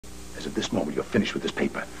as at this moment you're finished with this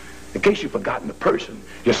paper. In case you've forgotten the person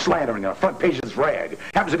you're slandering on the front page of this rag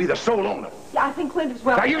happens to be the sole owner. Yeah, I think Clint is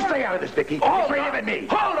well... Now, you stay out of this, Vicky. You're afraid me.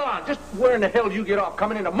 Hold on! Just where in the hell you get off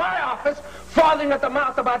coming into my office, frothing at the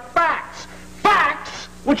mouth about facts? Facts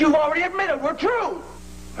which you've already admitted were true!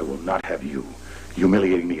 I will not have you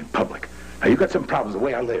humiliating me in public. Now, you got some problems the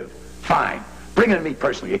way I live. Fine. Bring it to me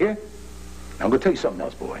personally, you hear? Now, I'm going to tell you something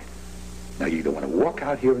else, boy. Now, you either want to walk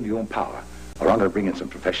out here in your own power, or I'm going to bring in some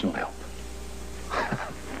professional help.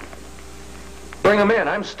 Bring him in.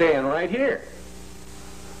 I'm staying right here.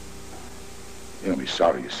 You're going to be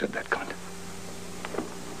sorry you said that, Clint.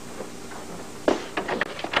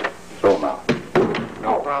 Throw him out.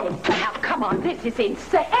 No problem. Now, come on. This is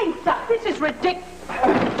insane. This is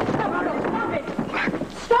ridiculous.